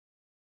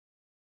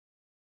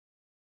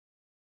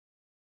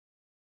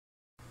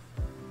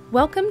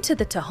Welcome to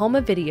the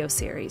TaHoma video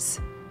series.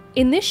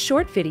 In this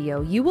short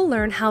video, you will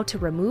learn how to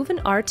remove an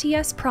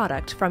RTS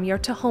product from your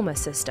TaHoma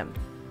system.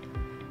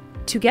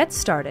 To get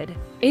started,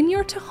 in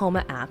your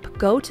TaHoma app,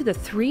 go to the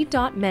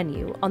three-dot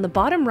menu on the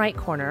bottom right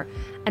corner,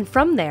 and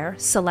from there,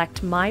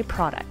 select My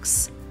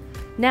Products.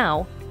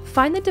 Now,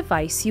 find the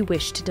device you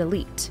wish to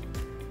delete.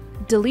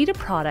 Delete a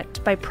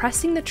product by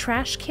pressing the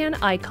trash can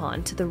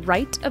icon to the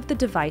right of the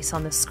device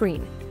on the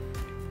screen.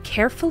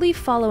 Carefully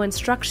follow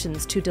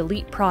instructions to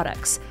delete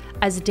products,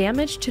 as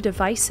damage to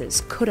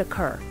devices could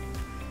occur.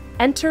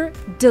 Enter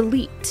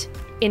DELETE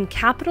in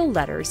capital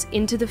letters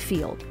into the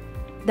field,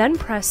 then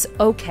press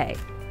OK,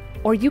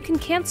 or you can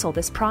cancel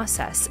this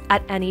process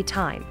at any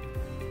time.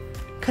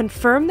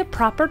 Confirm the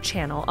proper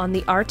channel on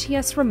the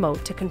RTS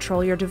remote to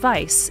control your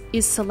device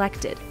is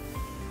selected.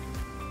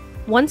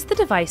 Once the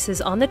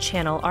devices on the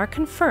channel are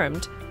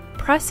confirmed,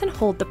 press and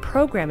hold the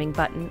programming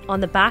button on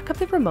the back of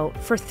the remote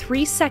for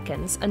 3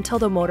 seconds until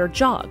the motor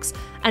jogs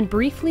and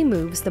briefly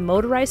moves the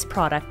motorized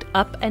product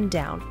up and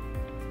down.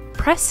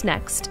 Press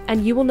Next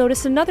and you will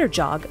notice another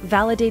jog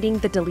validating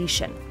the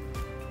deletion.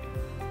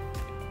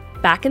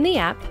 Back in the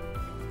app,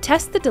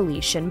 test the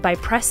deletion by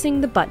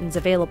pressing the buttons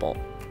available.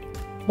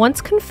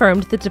 Once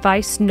confirmed the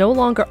device no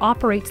longer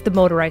operates the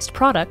motorized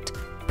product,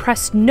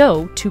 press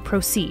No to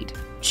proceed.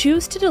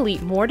 Choose to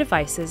delete more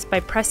devices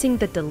by pressing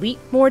the Delete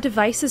More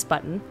Devices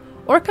button,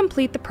 or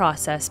complete the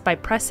process by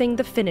pressing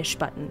the Finish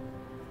button.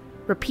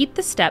 Repeat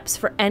the steps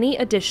for any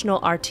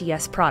additional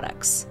RTS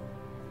products.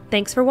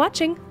 Thanks for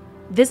watching!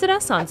 Visit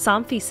us on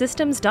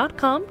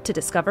SOMFYSystems.com to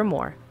discover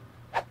more.